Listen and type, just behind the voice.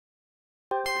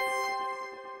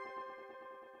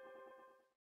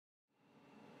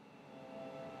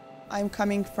I'm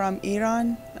coming from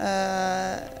Iran,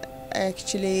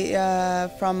 actually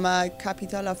from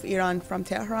capital of Iran, from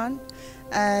Tehran,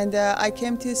 and I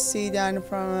came to Sweden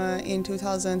in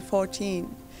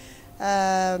 2014.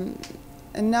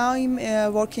 And now I'm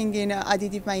working in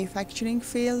additive manufacturing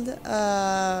field,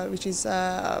 which is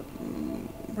a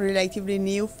relatively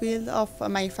new field of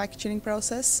manufacturing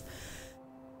process.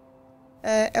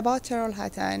 About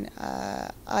Terolhattan,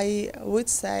 I would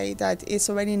say that it's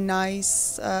a very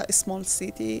nice small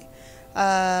city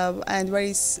and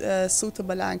very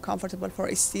suitable and comfortable for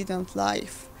a student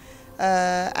life.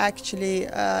 Actually,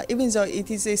 even though it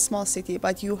is a small city,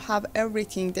 but you have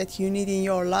everything that you need in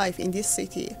your life in this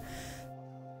city.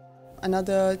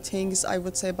 Another things I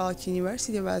would say about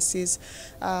University West is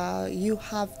you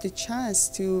have the chance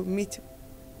to meet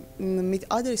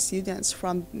other students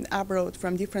from abroad,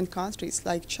 from different countries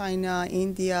like China,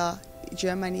 India,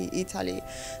 Germany, Italy.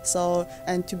 So,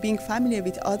 and to being familiar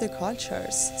with other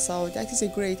cultures. So that is a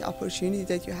great opportunity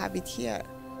that you have it here.